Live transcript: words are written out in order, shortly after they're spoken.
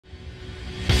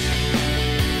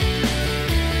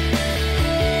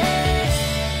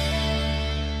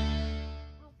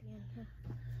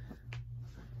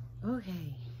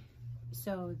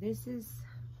I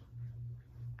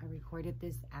recorded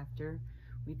this after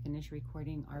we finished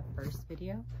recording our first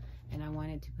video, and I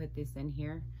wanted to put this in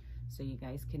here so you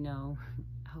guys can know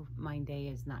how my day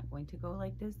is not going to go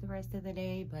like this the rest of the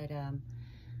day. But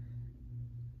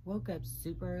woke up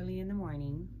super early in the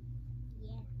morning.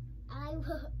 Yeah, I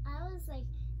was like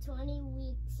 20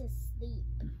 weeks asleep.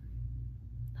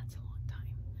 That's a long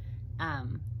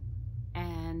time.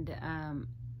 And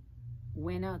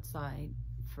went outside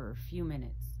for a few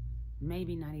minutes,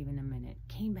 maybe not even a minute,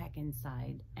 came back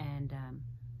inside, and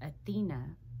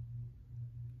Athena,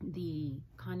 the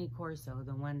Connie Corso,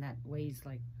 the one that weighs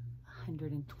like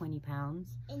 120 pounds.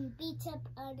 And beats up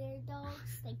other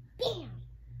dogs, like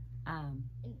BAM!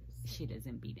 She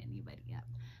doesn't beat anybody up.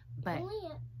 But only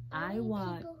I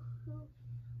want people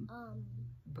who,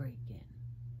 break in.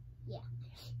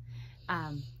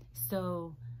 Yeah.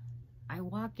 So I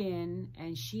walk in,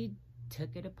 and she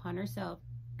took it upon herself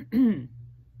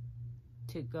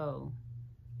to go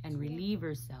and relieve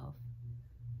herself.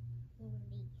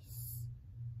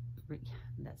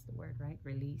 That's the word, right?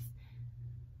 Release.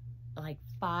 Like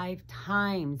 5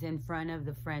 times in front of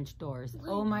the French doors.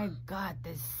 Oh my God,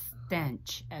 this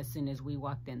stench as soon as we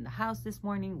walked in the house this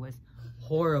morning was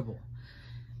horrible.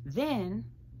 Then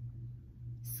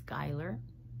Skylar,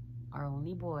 our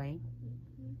only boy,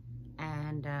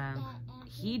 and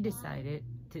he decided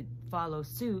to follow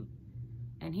suit,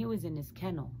 and he was in his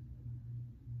kennel.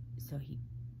 So he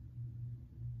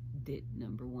did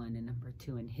number 1 and number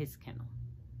 2 in his kennel.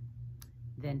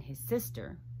 Then his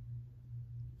sister,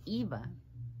 Eva,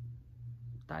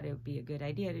 thought it would be a good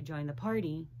idea to join the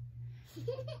party.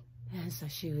 And so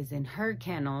she was in her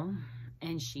kennel,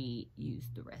 and she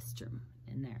used the restroom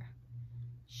in there.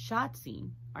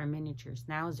 Shotzi, our miniature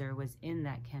schnauzer, was in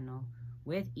that kennel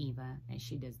with Eva, and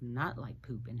she does not like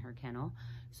poop in her kennel.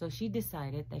 So she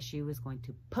decided that she was going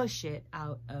to push it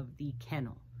out of the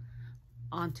kennel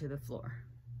onto the floor.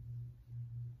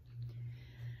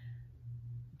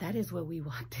 That is what we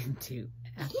walked into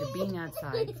after being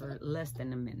outside for less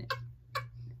than a minute.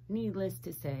 Needless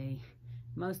to say,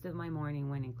 most of my morning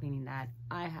went in cleaning that.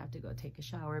 I have to go take a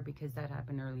shower because that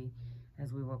happened early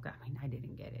as we woke up. I mean, I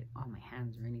didn't get it on my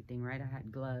hands or anything, right? I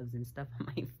had gloves and stuff on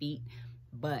my feet,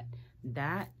 but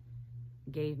that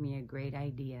gave me a great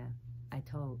idea.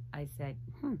 I said,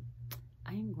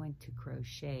 I am going to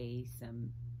crochet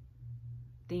some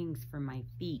things for my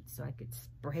feet so I could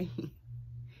spray.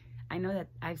 I know that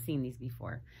I've seen these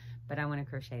before, but I want to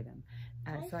crochet them.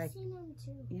 I've seen them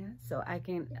too. Yeah, so I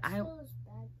can, I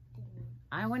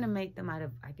want to make them out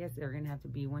of, I guess they're going to have to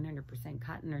be 100%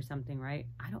 cotton or something, right?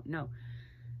 I don't know.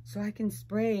 So I can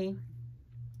spray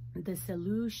the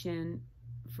solution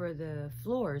for the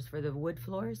floors, for the wood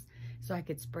floors, so I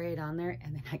could spray it on there,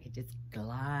 and then I could just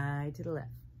glide to the left,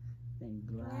 then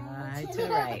glide to the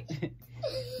right,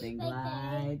 then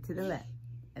glide to the left,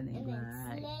 and then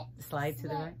glide, slide to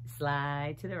the right,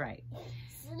 slide to the right.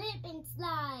 Slip and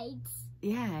slides.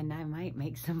 Yeah, and I might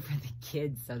make some for the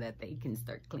kids so that they can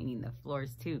start cleaning the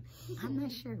floors too. I'm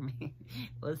not sure, man.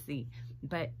 We'll see.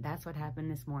 But that's what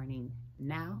happened this morning.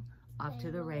 Now, off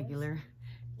to the regular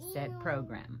set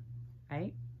program,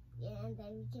 right? Yeah, and then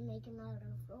we can make them out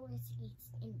of roller skates,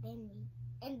 and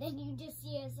then you just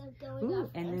see us going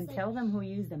off. And then tell them who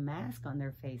used a mask on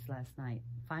their face last night.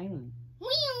 Finally.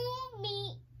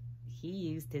 Me. He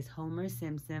used his Homer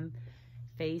Simpson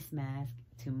face mask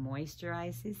to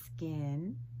moisturize his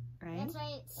skin, right? That's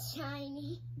why it's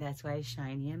shiny. That's why it's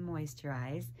shiny and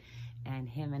moisturized. And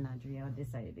him and Adriel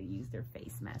decided to use their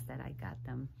face mask that I got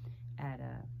them at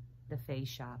the face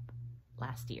shop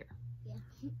last year. Yeah.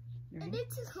 Right? And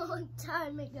it's a long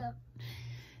time ago.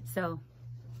 So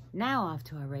now off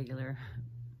to our regular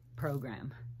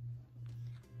program.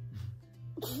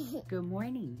 Good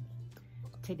morning.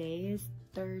 Today is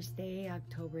Thursday,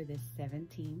 October the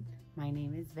 17th. My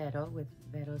name is Vero with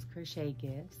Vero's Crochet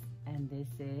Gifts, and this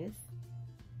is...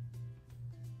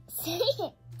 Say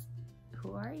it.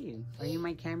 Who are you? Are you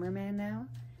my cameraman now?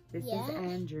 This is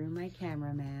Andrew, my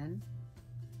cameraman.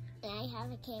 And I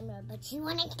have a camera, but you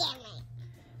want a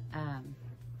camera.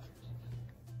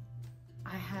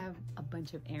 I have a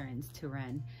bunch of errands to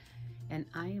run, and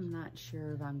I am not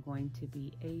sure if I'm going to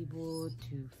be able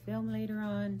to film later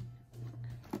on.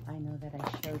 I know that I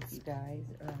showed you guys,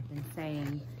 or I've been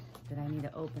saying that I need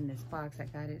to open this box. I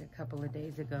got it a couple of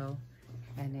days ago,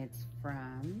 and it's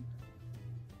from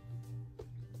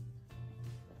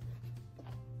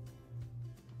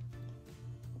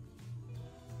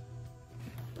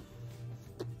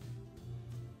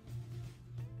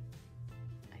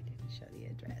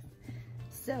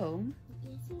So,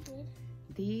 yes, you did.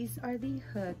 These are the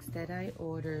hooks that I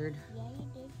ordered. Yeah, you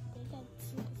did. They got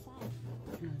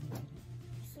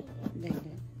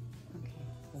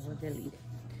delete it.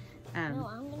 No,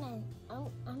 I'm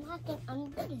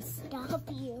gonna stop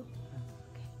you.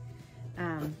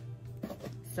 Okay.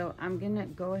 So I'm gonna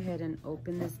go ahead and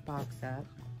open this box up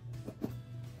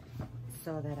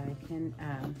so that I can,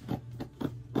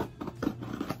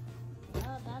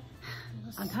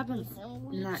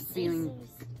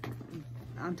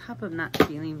 on top of not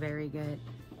feeling very good,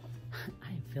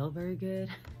 I feel very good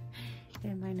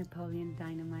in my Napoleon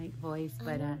Dynamite voice,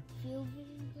 but I feel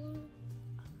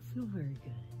very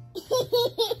good.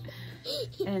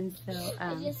 And so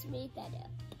I just made that up.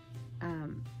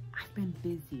 I've been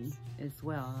busy as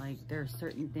well. Like, there are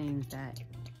certain things that,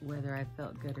 whether I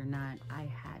felt good or not, I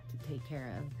had to take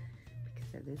care of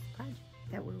because of this project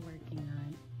that we're working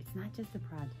on. It's not just a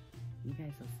project. You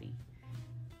guys will see.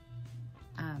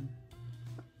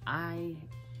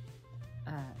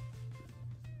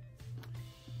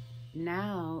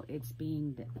 Now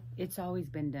it's always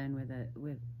been done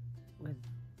with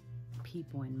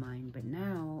people in mind, but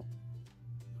now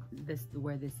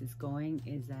where this is going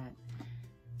is that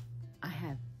I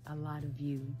have a lot of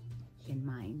you in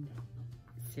mind,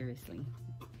 seriously.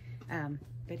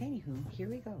 But anywho, here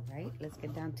we go, right? Let's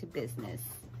get down to business.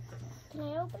 Can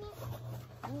I open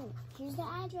it? Ooh, here's the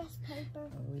address paper.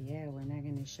 Oh yeah, we're not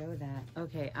going to show that.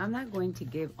 Okay, I'm not going to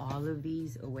give all of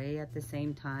these away at the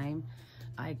same time.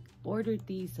 I ordered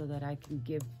these so that I can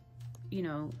give, you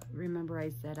know, remember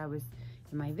I said I was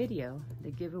in my video,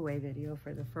 the giveaway video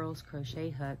for the Furl's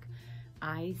crochet hook,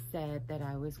 I said that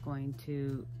I was going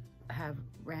to have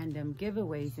random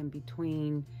giveaways in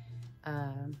between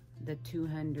the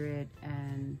 200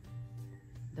 and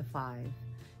the 5,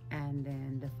 and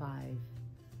then the 5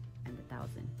 and the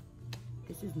 1,000.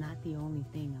 This is not the only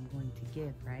thing I'm going to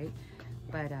give, right?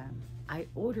 But I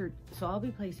ordered, so I'll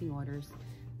be placing orders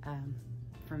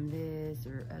from this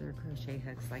or other crochet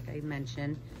hooks, like I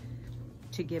mentioned,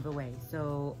 to give away.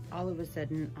 So all of a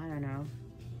sudden, I don't know,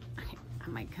 I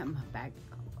might come back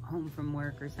home from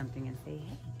work or something and say,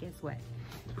 hey, guess what?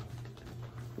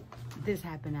 This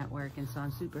happened at work, and so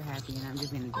I'm super happy, and I'm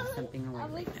just gonna give something away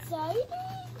I'm right excited.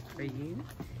 now. For you?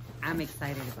 I'm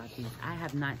excited about these. I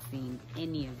have not seen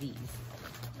any of these.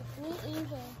 Me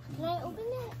either. Can I open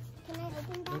it? Can I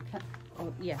open that?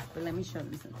 Oh yeah, but let me show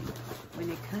them something. When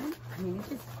it comes, I mean,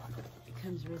 it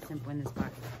comes real simple in this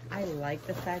box. I like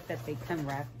the fact that they come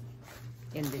wrapped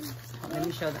in this. Let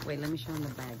me show that. Wait, let me show them the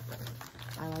bag first.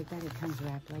 I like that it comes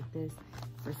wrapped like this.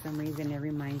 For some reason, it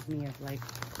reminds me of, like,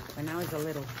 when I was a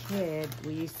little kid,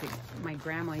 my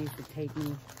grandma used to take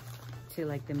me to,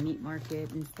 like, the meat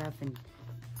market and stuff, and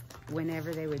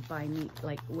whenever they would buy meat,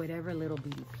 like, whatever little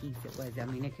bitty piece it was, I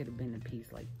mean, it could have been a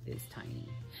piece like this tiny.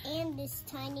 And this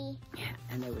tiny. Yeah,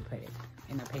 and they would put it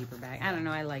in a paper bag. I don't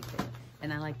know, I liked it.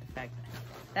 And I like the fact that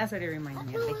that's what it reminds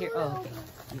me of. Like, here, oh, okay.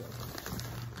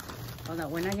 Hold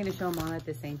on, we're not going to show them all at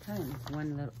the same time. It's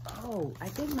one little, oh, I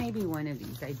think maybe one of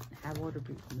these. I have ordered,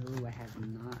 no, I have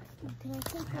not. Can I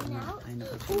take one out? I know.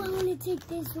 Oh, I want to take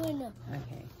this one out.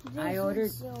 Okay. This I ordered,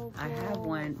 is so I have cool.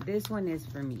 one. This one is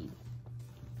for me.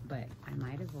 But I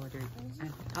might have ordered,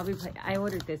 I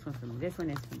ordered this one for me. This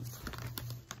one is for me.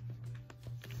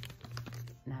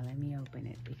 Now let me open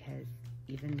it, because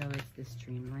even though it's the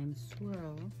Streamline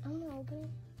Swirl. I'm going to open it.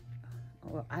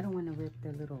 Well, I don't want to rip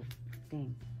the little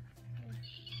thing.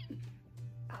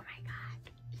 Oh my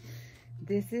God.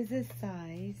 This is a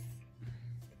size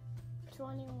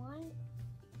 21?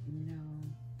 No.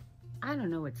 I don't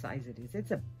know what size it is.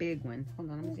 It's a big one. Hold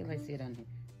on, let me see if I see it on here.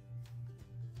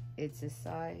 It's a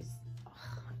size,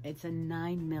 it's a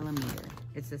 9mm.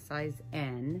 It's a size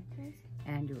N.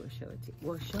 Andrew will show it to you.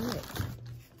 We'll show it.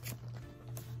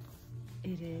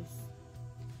 It is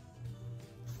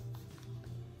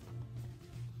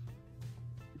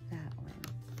that one.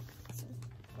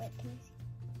 Wait, can I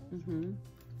see?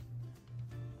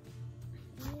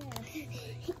 Yeah.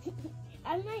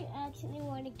 I might actually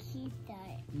want to keep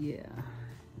that. Yeah.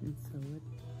 And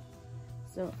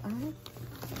so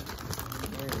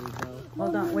there we go.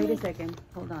 Hold on, wait a second.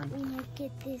 Hold on. We might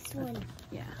get this one.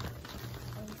 Yeah.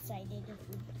 I'm excited.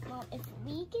 If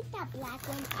we get that black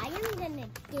one, I am gonna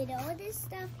get all this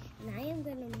stuff and I am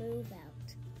gonna move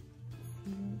out.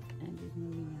 See this? And just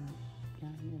moving out.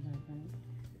 Down here, right?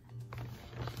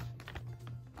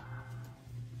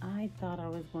 I thought I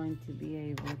was going to be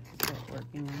able to start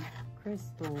working on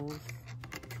Crystal's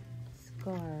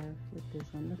scarf with this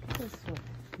one. Look at this one.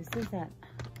 This is that.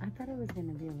 I thought it was going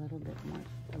to be a little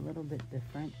bit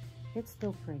different. It's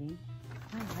still pretty.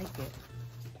 I like it.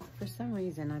 For some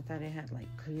reason, I thought it had like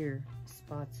clear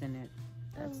spots in it.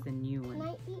 That's the new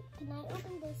one. Can I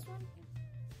open this one?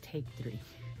 Take 3.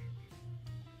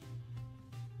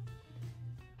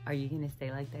 Are you gonna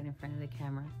stay like that in front of the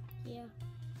camera? Yeah,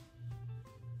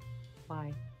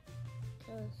 Why?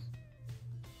 because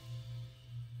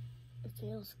it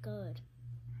feels good.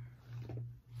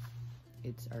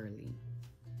 It's early.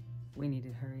 We need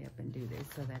to hurry up and do this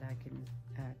so that I can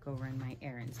go run my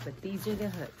errands. But these are the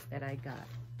hooks that I got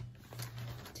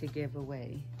to give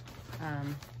away.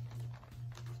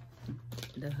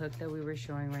 The hook that we were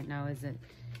showing right now is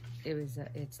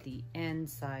it's the end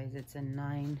size. It's a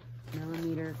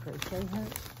 9mm crochet hook.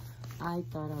 I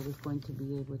thought I was going to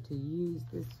be able to use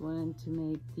this one to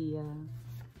make the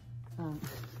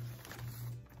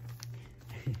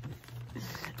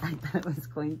I thought I was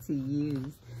going to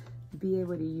be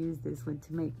able to use this one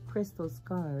to make crystal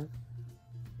scarf.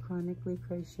 Chronically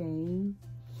crocheting.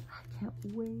 I can't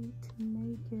wait to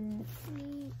make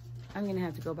it. I'm gonna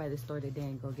have to go by the store today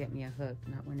and go get me a hook.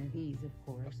 Not one of these, of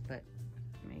course, but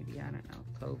maybe, I don't know,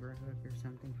 clover hook or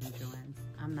something from Joann's.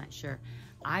 I'm not sure.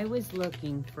 I was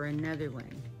looking for another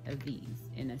one of these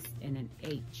in an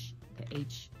H, the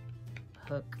H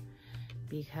hook,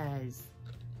 because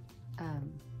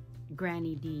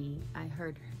Granny D, I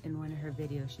heard in one of her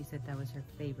videos, she said that was her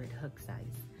favorite hook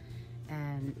size.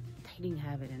 And they didn't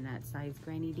have it in that size,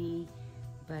 Granny D,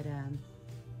 but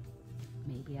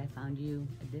maybe I found you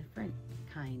a different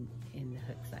kind in the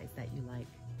hook size that you like.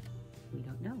 We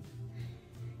don't know.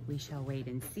 We shall wait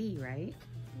and see, right?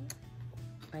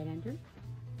 Right, Andrew?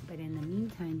 But in the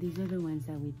meantime, these are the ones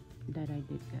that I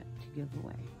did get to give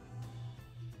away.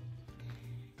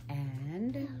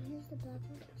 And Here's the black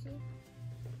one, see?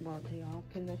 well, they all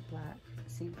can look black.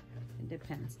 See, it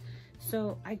depends.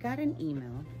 So I got an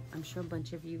email. I'm sure a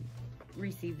bunch of you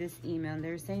received this email.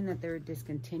 They're saying that they're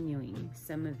discontinuing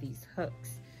some of these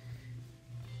hooks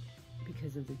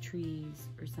because of the trees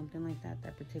or something like that,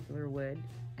 that particular wood.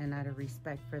 And out of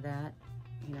respect for that,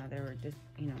 you know, they were just,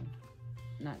 you know,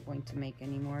 not going to make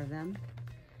any more of them.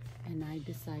 And I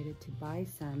decided to buy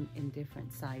some in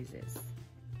different sizes.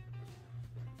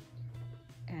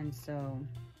 And so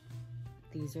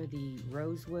these are the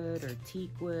rosewood or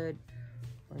teak wood,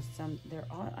 or some, they're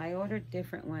all, I ordered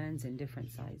different ones in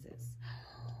different sizes.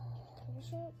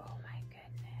 Oh my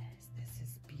goodness, this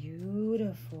is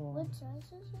beautiful. What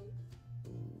size is it?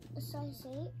 A size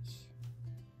H?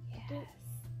 Yes.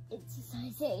 It's a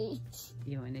size H.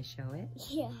 You want to show it?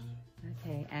 Yeah.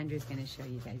 Okay, Andrew's going to show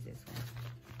you guys this one.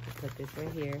 Put this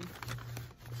right here.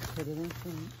 Put it in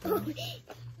front.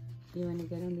 You want to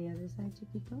get on the other side,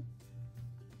 Chiquito?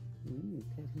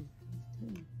 Cut his face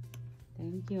too.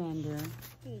 Thank you, Andrew.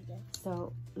 Here you go.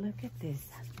 So, look at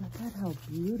this. Look at how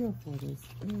beautiful this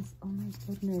is. Oh my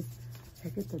goodness.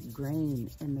 Look at the grain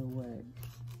in the wood.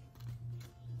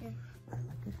 Yeah. And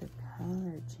look at the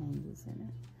color changes in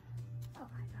it. Oh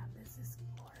my God, this is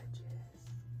gorgeous.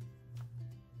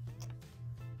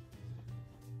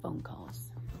 Phone calls.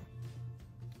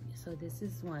 So this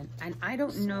is one, and I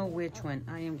don't know which one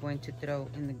I am going to throw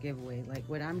in the giveaway. Like,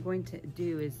 what I'm going to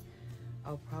do is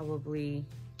I'll probably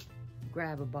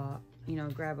grab a box, you know,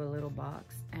 grab a little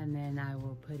box, and then I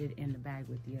will put it in the bag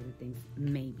with the other things.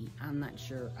 Maybe, I'm not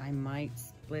sure. I might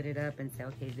split it up and say,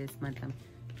 okay, this month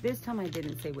this time I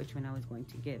didn't say which one I was going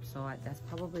to give, so that's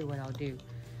probably what I'll do.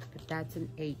 But that's an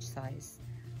H size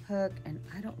hook, and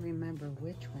I don't remember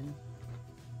which one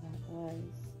that was.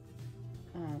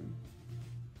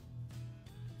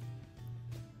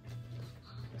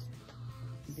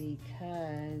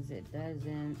 Because it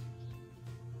doesn't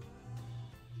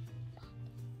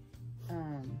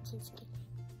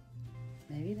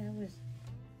maybe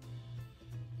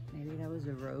that was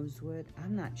a rosewood.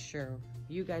 I'm not sure.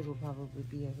 You guys will probably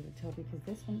be able to tell, because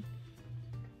this one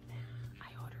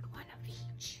I ordered one of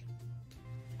each.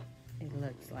 It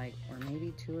looks like, or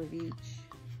maybe two of each.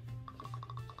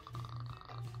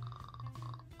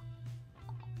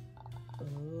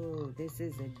 Oh, this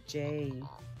is a J.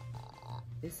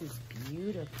 This is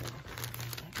beautiful.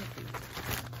 Look at these.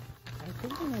 I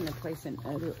think I'm gonna place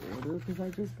another order because I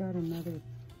just got another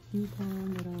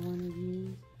coupon that I want to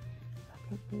use.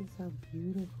 Look at this, how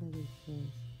beautiful this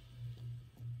is.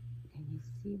 Can you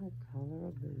see the color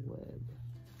of the wood?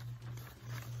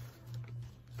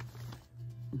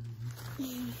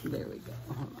 There we go.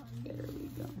 Hold on. There we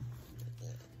go.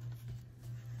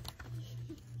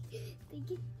 They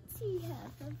can see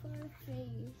half of our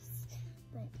face,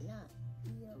 but not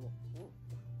you.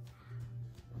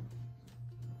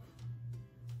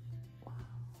 Wow.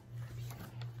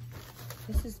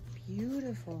 This is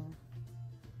beautiful.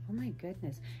 Oh my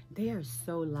goodness. They are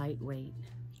so lightweight.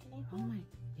 Oh my,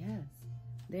 yes.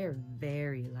 They're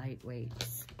very lightweight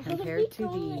compared to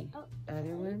the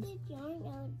other ones. If I did yarn,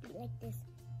 I would be like this.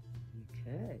 You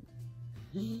could.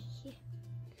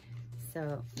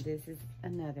 So this is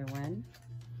another one.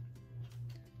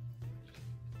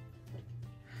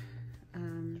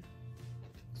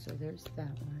 So there's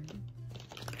that one.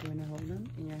 You want to hold them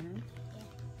in your hand? Yeah.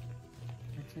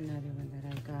 That's another one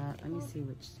that I got. Let me see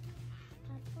which.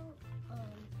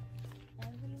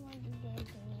 Everyone you gave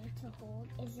me to hold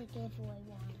is a giveaway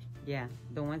one. Yeah,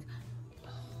 the ones. Oh,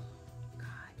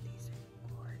 God, these are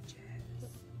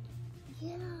gorgeous.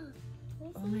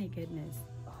 Yeah. Oh my goodness.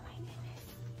 Oh my goodness.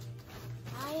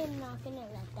 I am not gonna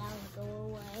let that one go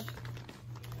away.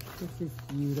 This is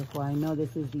beautiful. I know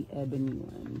this is the ebony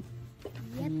one.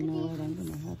 Yep, And you know what? I'm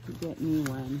gonna have to get me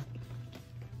one.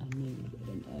 I need to get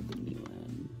an ebony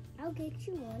one. I'll get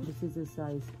you one. This is a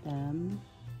size M,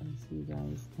 as you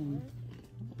guys can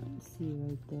see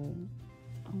right there.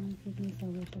 Oh my goodness, I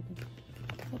wish I could.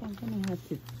 But I'm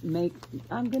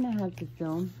gonna have to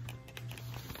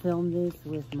film this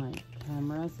with my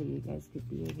camera so you guys could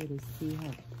be able to see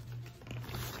how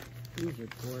these are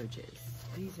gorgeous.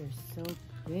 These are so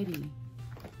pretty.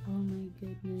 Oh my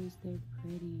goodness, they're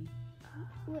pretty.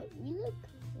 Wait, you look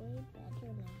way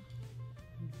better now.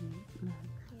 Look.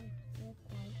 Look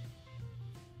like.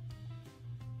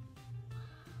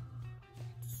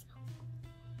 That's so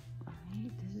cool.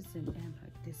 Alright, this is an M.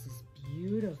 This is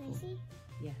beautiful. Can I see?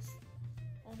 Yes.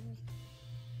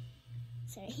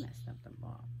 Sorry. Messed up the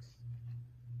box.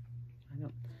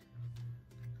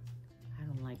 I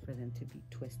don't like for them to be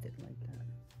twisted like that.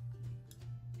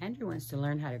 Andrew wants to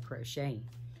learn how to crochet.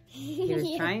 He was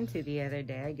trying to the other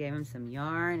day. I gave him some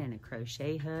yarn and a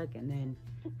crochet hook, and then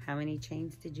how many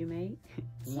chains did you make?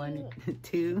 1,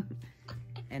 2,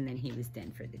 and then he was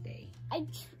done for the day. I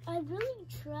really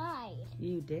tried.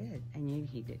 You did, and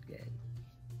he did good.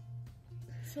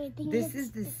 So I think This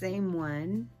is the same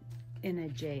one in a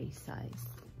J size.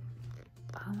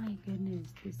 Oh my goodness,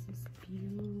 this is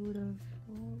beautiful.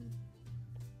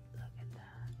 Look at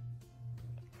that.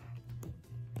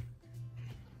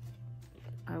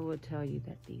 I will tell you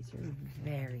that these are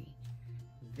very,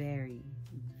 very,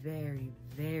 very,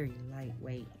 very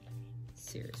lightweight.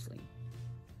 Seriously.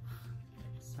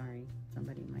 Sorry,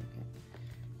 somebody might get.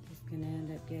 He's gonna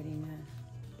end up getting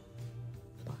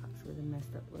a box with a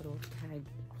messed up little tag.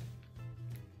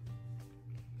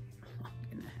 I'm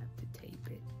gonna have to tape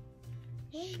it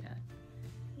shut.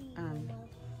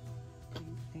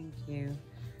 Thank you.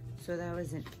 So that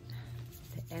wasn't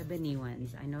the ebony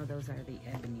ones. I know those are the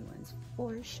ebony ones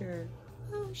for sure.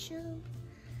 Oh, sure.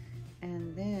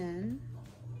 And then,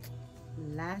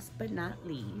 last but not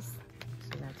least,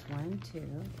 so that's 1, 2,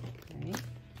 okay,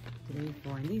 3,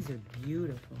 4, and these are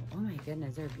beautiful. Oh my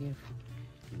goodness, they're beautiful.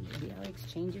 Maybe I'll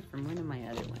exchange it from one of my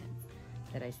other ones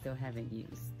that I still haven't used.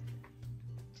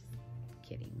 Just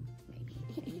kidding, maybe.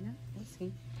 You know, we'll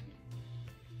see.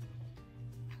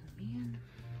 Oh man.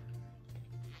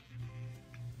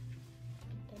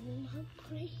 better not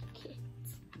break it.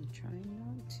 I'm trying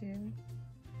not to.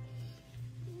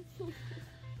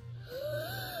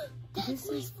 That's This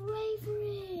my is-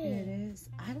 favorite. It is.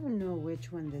 I don't know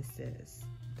which one this is,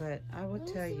 but I will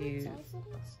tell you, What size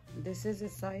it is? this is a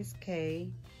size K,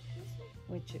 Is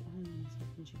it? which, hold on a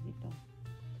second, Chiquito.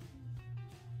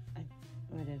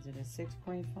 What is it, a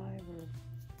 6.5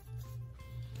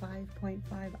 or 5.5?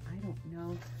 I don't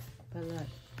know, but look.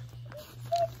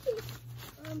 It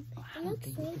I don't looks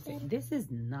think way it's the better. same. This is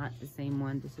not the same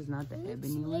one. This is not the It looks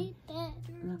ebony one. way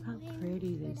better Look how when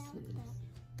pretty this without is. that.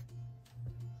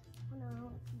 Oh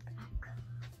no, back.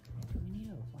 We need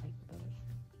a white book.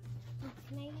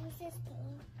 Can I use this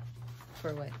pillow?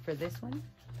 For what? For this one?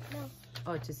 No.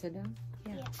 Oh, to sit down?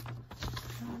 Yeah.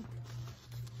 Yeah.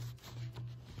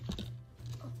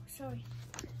 Oh, sorry.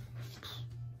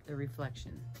 The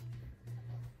reflection.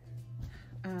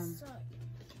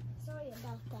 Sorry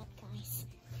about that, guys.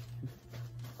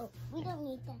 Oh, we don't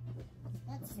need that.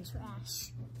 That's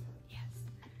trash. Yes.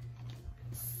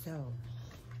 So,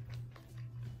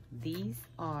 these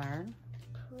are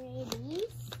Pretty.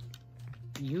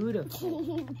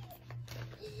 beautiful.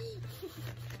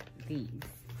 These.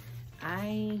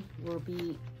 I will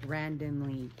be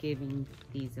randomly giving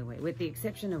these away, with the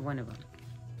exception of one of them.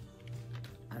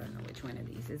 I don't know which one of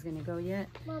these is going to go yet.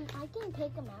 Mom, I can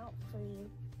pick them out for you.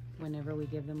 Whenever we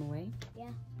give them away? Yeah.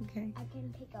 Okay. I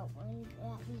can pick out one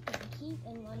that we can keep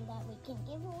and one that we can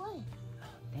give away.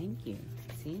 Thank you.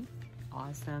 See?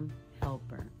 Awesome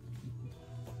helper.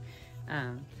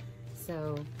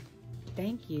 So,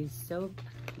 thank you so,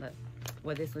 look,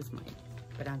 well, this was mine,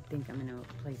 but I think I'm going to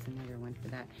place another one for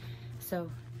that. So,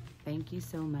 thank you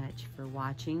so much for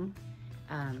watching.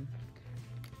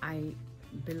 I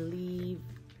believe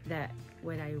that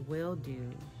what I will do,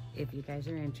 if you guys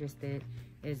are interested,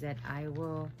 is that I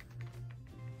will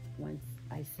once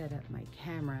I set up my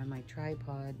camera, my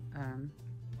tripod,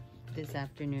 this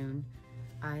afternoon,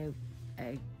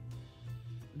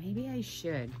 maybe I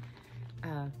should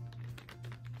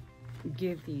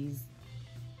give these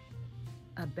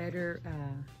a better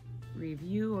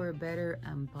review or a better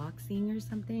unboxing or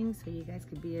something, so you guys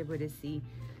could be able to see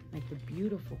like the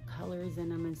beautiful colors in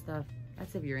them and stuff.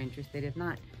 That's if you're interested. If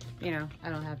not, you know, I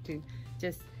don't have to.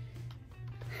 Just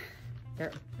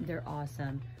they're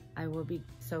awesome. I will be,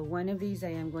 so one of these I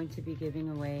am going to be giving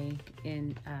away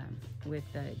in with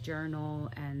the journal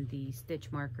and the stitch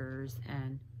markers,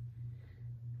 and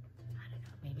I don't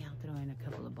know, maybe I'll throw in a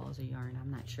couple of balls of yarn,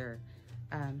 I'm not sure.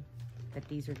 But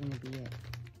these are going to be it.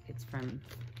 It's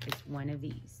one of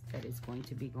these that is going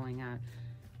to be going out.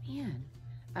 Man,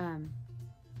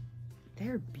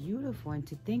 they're beautiful, and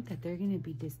to think that they're going to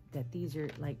be that these are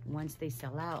like, once they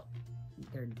sell out,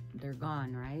 they're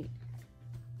gone, right?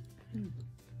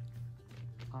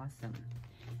 Awesome.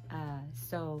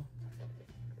 So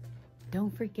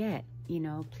don't forget, you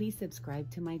know, please subscribe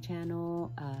to my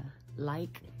channel,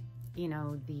 like, you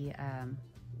know, the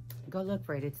go look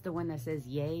for it. It's the one that says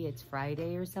yay it's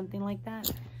Friday or something like that.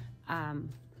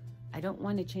 I don't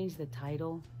want to change the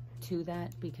title to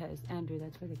that because, Andrew,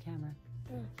 that's for the camera.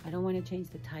 I don't want to change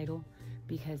the title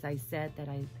because I said that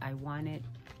I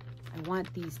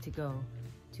want these to go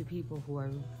to people who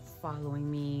are following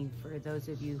me, for those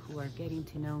of you who are getting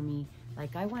to know me.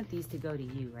 Like, I want these to go to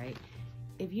you, right?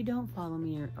 If you don't follow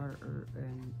me or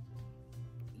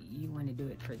you want to do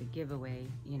it for the giveaway,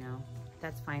 you know,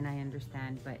 that's fine, I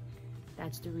understand, but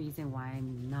that's the reason why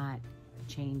I'm not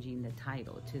changing the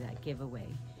title to that giveaway.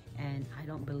 And I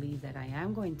don't believe that I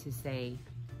am going to say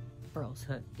Furl's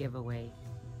Hook giveaway.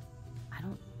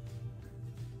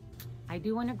 I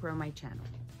do want to grow my channel,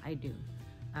 I do.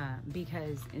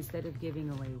 Because instead of giving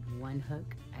away one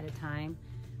hook at a time,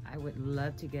 I would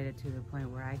love to get it to the point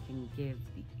where I can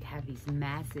have these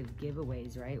massive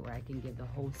giveaways, right? Where I can give the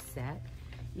whole set,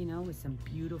 you know, with some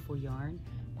beautiful yarn.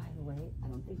 By the way, I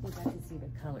don't think we got to see the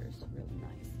colors really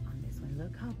nice on this one.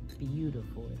 Look how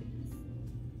beautiful it is.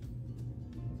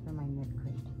 It's for my knit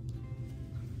crate.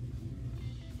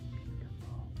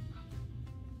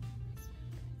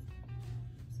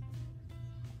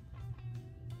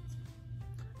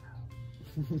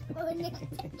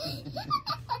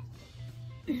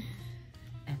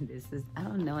 And this is, I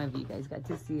don't know if you guys got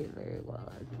to see it very well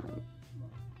last night.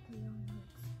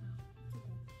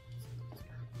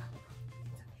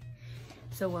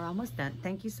 So we're almost done.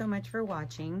 Thank you so much for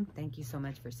watching. Thank you so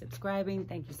much for subscribing.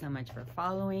 Thank you so much for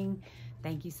following.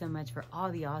 Thank you so much for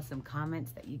all the awesome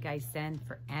comments that you guys send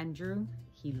for Andrew.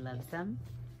 He loves them.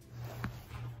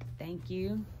 Thank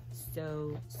you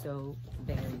so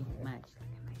very much.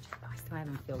 I still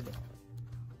haven't filled it,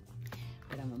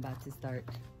 but I'm about to start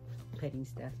putting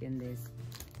stuff in this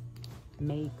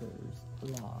maker's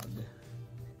log.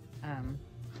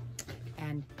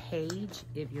 And Paige,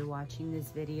 if you're watching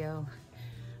this video,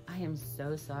 I am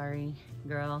so sorry,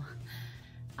 girl.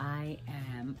 I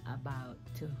am about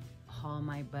to haul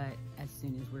my butt as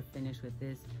soon as we're finished with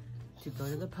this to go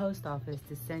to the post office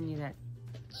to send you that,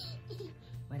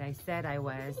 what I said I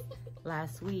was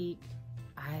last week.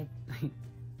 I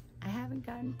haven't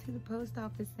gotten to the post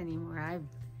office anymore. I've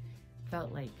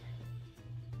felt like,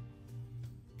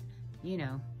 you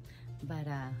know, but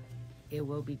it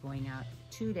will be going out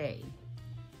today,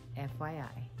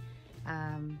 FYI.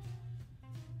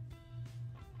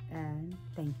 And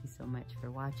thank you so much for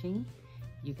watching.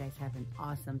 You guys have an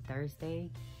awesome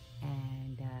Thursday,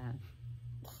 and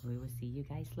we will see you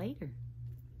guys later.